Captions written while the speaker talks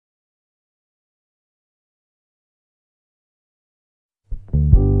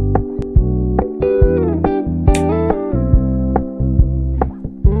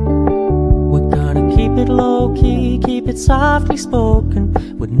softly spoken,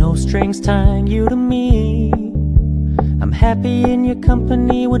 with no strings tying you to me. I'm happy in your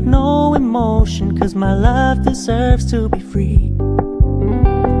company with no emotion, 'cause my love deserves to be free.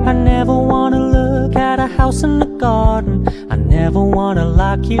 I never wanna look at a house in the garden, I never wanna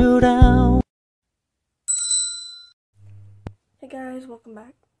lock you down. Hey guys, welcome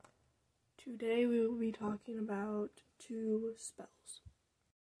back. Today we will be talking about 2 spells.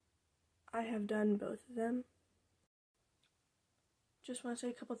 I have done both of them. Just want to say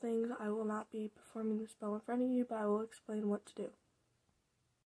a couple things. I will not be performing the spell in front of you, but I will explain what to do.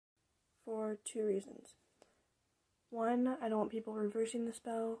 For 2 reasons. 1, I don't want people reversing the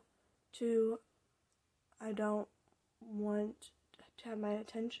spell. 2, I don't want to have my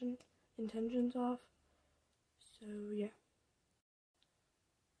intentions off. So yeah.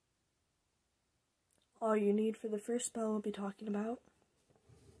 All you need for the first spell we'll be talking about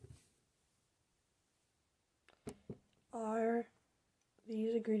are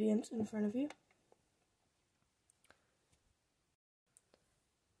these ingredients in front of you.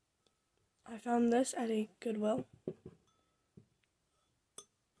 I found this at a Goodwill.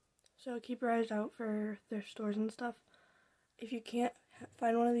 So keep your eyes out for thrift stores and stuff. If you can't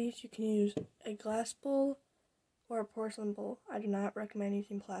find one of these, you can use a glass bowl or a porcelain bowl. I do not recommend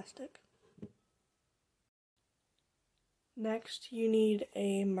using plastic. Next, you need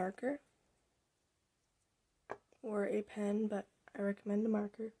a marker or a pen, but I recommend a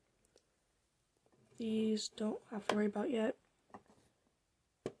marker. These don't have to worry about yet.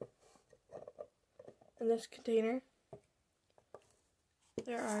 In this container,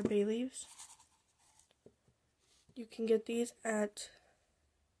 there are bay leaves. You can get these at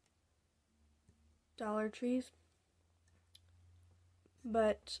Dollar Trees,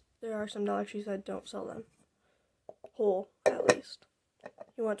 but there are some Dollar Trees that don't sell them. Whole, at least.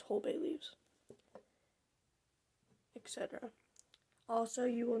 You want whole bay leaves, etc. Also,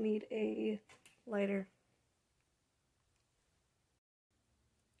 you will need a lighter.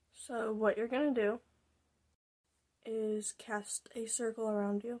 So what you're going to do is cast a circle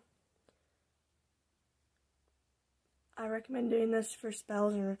around you. I recommend doing this for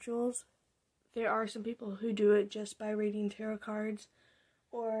spells and rituals. There are some people who do it just by reading tarot cards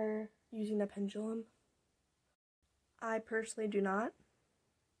or using a pendulum. I personally do not.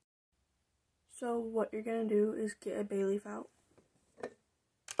 So what you're going to do is get a bay leaf out.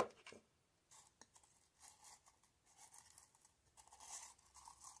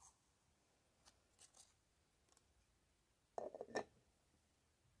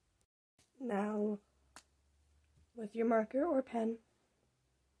 Now, with your marker or pen,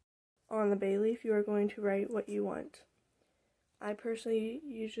 on the bay leaf you are going to write what you want. I personally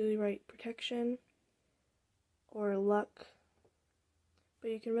usually write protection or luck,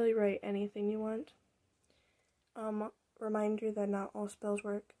 but you can really write anything you want. Reminder that not all spells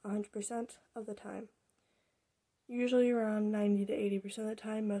work 100% of the time. Usually around 90 to 80% of the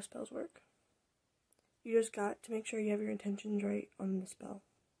time, most spells work. You just got to make sure you have your intentions right on the spell.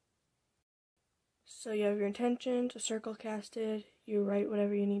 So you have your intentions, a circle casted, you write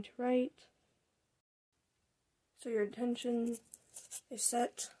whatever you need to write. So your intention is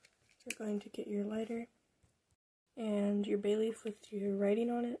set. You're going to get your lighter and your bay leaf with your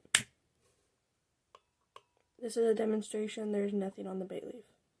writing on it. This is a demonstration, there's nothing on the bay leaf,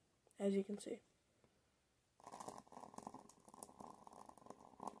 as you can see.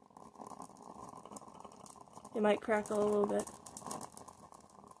 It might crackle a little bit.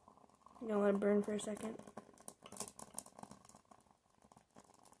 I'm gonna let it burn for a second.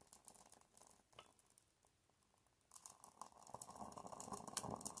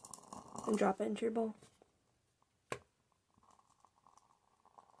 And drop it into your bowl.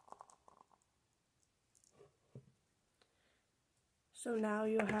 So now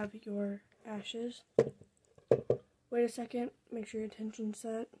you'll have your ashes. Wait a second, make sure your intention's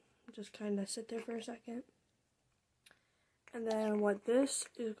set. Just kind of sit there for a second. And then what this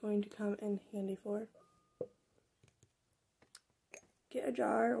is going to come in handy for. Get a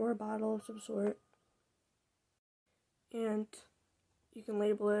jar or a bottle of some sort. And you can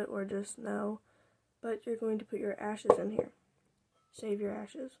label it or just know. But you're going to put your ashes in here. Save your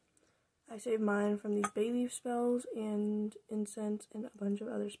ashes. I saved mine from these bay leaf spells and incense and a bunch of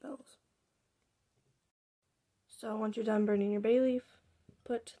other spells. So once you're done burning your bay leaf,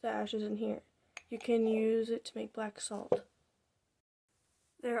 put the ashes in here. You can use it to make black salt.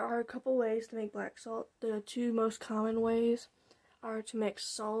 There are a couple ways to make black salt. The 2 most common ways are to mix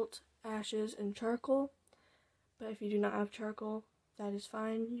salt, ashes, and charcoal. But if you do not have charcoal, that is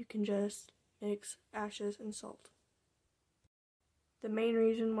fine. You can just mix ashes and salt. The main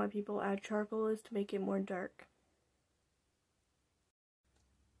reason why people add charcoal is to make it more dark.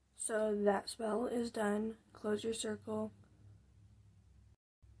 So that spell is done. Close your circle.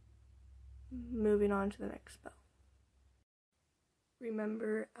 Moving on to the next spell.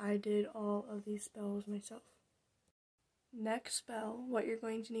 Remember, I did all of these spells myself. Next spell, what you're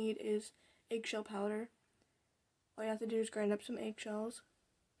going to need is eggshell powder. All you have to do is grind up some eggshells.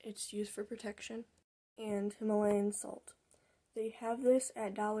 It's used for protection. And Himalayan salt. They have this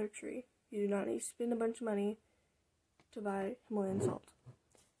at Dollar Tree. You do not need to spend a bunch of money to buy Himalayan salt.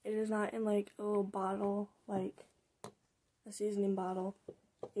 It is not in like a little bottle, like a seasoning bottle.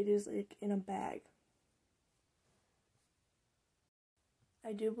 It is like in a bag.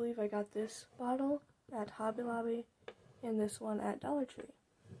 I do believe I got this bottle at Hobby Lobby and this one at Dollar Tree.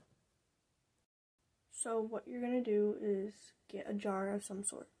 So what you're going to do is get a jar of some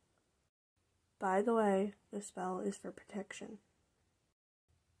sort. By the way, the spell is for protection.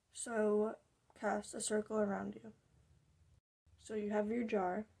 So cast a circle around you. So you have your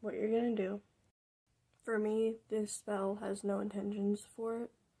jar. What you're going to do, for me, this spell has no intentions for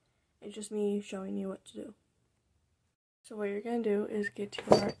it. It's just me showing you what to do. So what you're going to do is get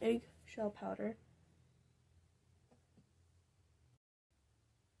your eggshell powder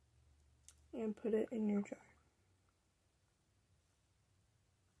and put it in your jar.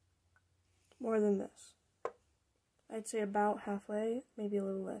 More than this. I'd say about halfway, maybe a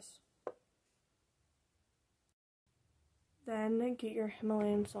little less. Then get your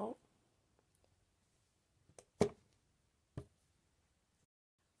Himalayan salt.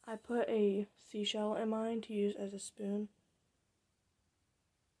 I put a seashell in mine to use as a spoon.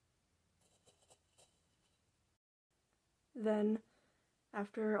 Then,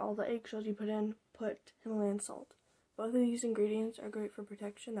 after all the eggshells you put in, put Himalayan salt. Both of these ingredients are great for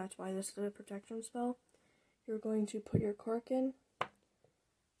protection. That's why this is a protection spell. You're going to put your cork in,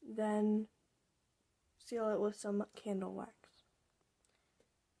 then seal it with some candle wax.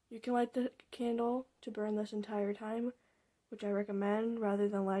 You can light the candle to burn this entire time, which I recommend, rather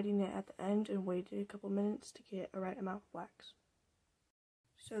than lighting it at the end and waiting a couple minutes to get a right amount of wax.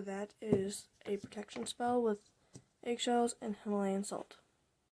 So that is a protection spell with eggshells and Himalayan salt.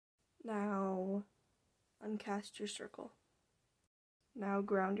 Now, uncast your circle. Now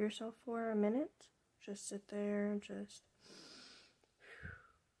ground yourself for a minute. Just sit there, and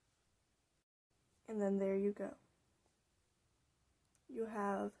then there you go. You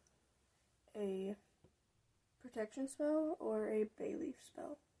have a protection spell or a bay leaf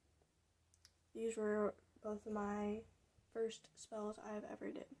spell. These were both of my first spells I've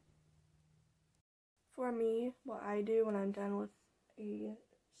ever did. For me, what I do when I'm done with a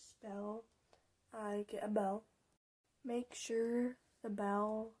spell, I get a bell. Make sure the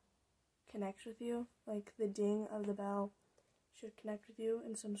bell connects with you, like the ding of the bell should connect with you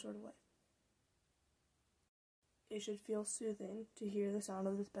in some sort of way. It should feel soothing to hear the sound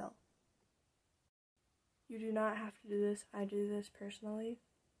of this bell. You do not have to do this. I do this personally.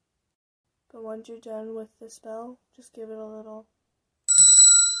 But once you're done with the spell, just give it a little.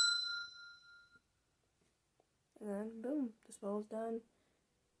 And then, boom, the spell is done.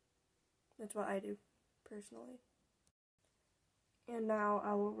 That's what I do, personally. And now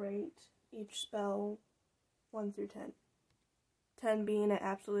I will rate each spell 1 through 10. 10 being it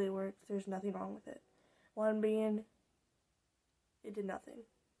absolutely works, there's nothing wrong with it. 1 being it did nothing.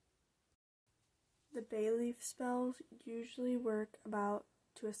 The bay leaf spells usually work about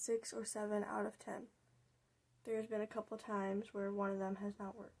to a 6 or 7 out of 10. There's been a couple times where one of them has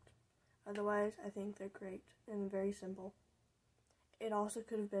not worked. Otherwise, I think they're great and very simple. It also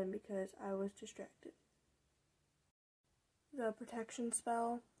could have been because I was distracted. The protection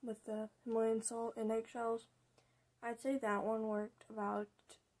spell with the Himalayan salt and eggshells, I'd say that one worked about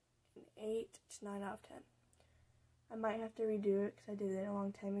an 8 to 9 out of 10. I might have to redo it because I did it a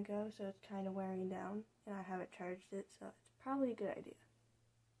long time ago, so it's kind of wearing down, and I haven't charged it, so it's probably a good idea.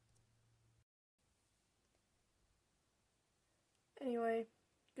 Anyway,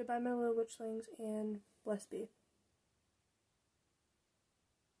 goodbye my little witchlings, and blessed be.